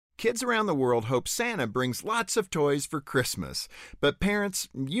Kids around the world hope Santa brings lots of toys for Christmas. But parents,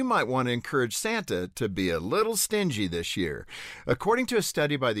 you might want to encourage Santa to be a little stingy this year. According to a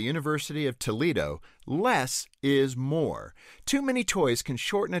study by the University of Toledo, less is more. Too many toys can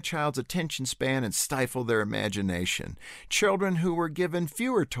shorten a child's attention span and stifle their imagination. Children who were given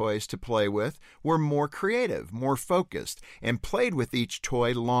fewer toys to play with were more creative, more focused, and played with each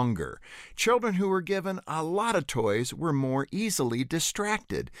toy longer. Children who were given a lot of toys were more easily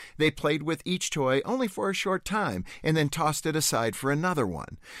distracted. They played with each toy only for a short time and then tossed it aside for another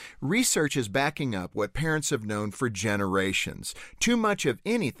one. Research is backing up what parents have known for generations. Too much of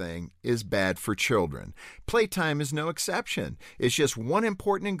anything is bad for children. Playtime is no exception. It's just one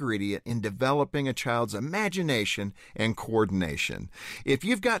important ingredient in developing a child's imagination and coordination. If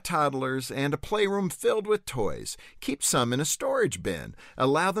you've got toddlers and a playroom filled with toys, keep some in a storage bin.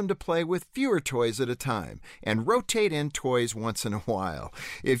 Allow them to play with fewer toys at a time, and rotate in toys once in a while.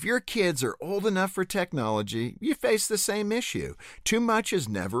 If your kids are old enough for technology, you face the same issue. Too much is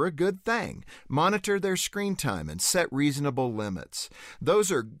never a good thing. Monitor their screen time and set reasonable limits.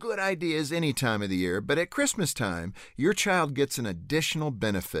 Those are good ideas any time of the year, but at Christmas time, your child gets an additional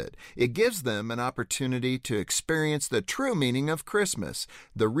benefit. It gives them an opportunity to experience the true meaning of Christmas.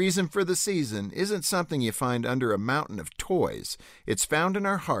 The reason for the season isn't something you find under a mountain of toys. It's found in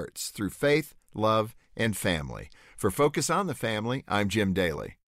our hearts through faith, love, and family. For Focus on the Family, I'm Jim Daly.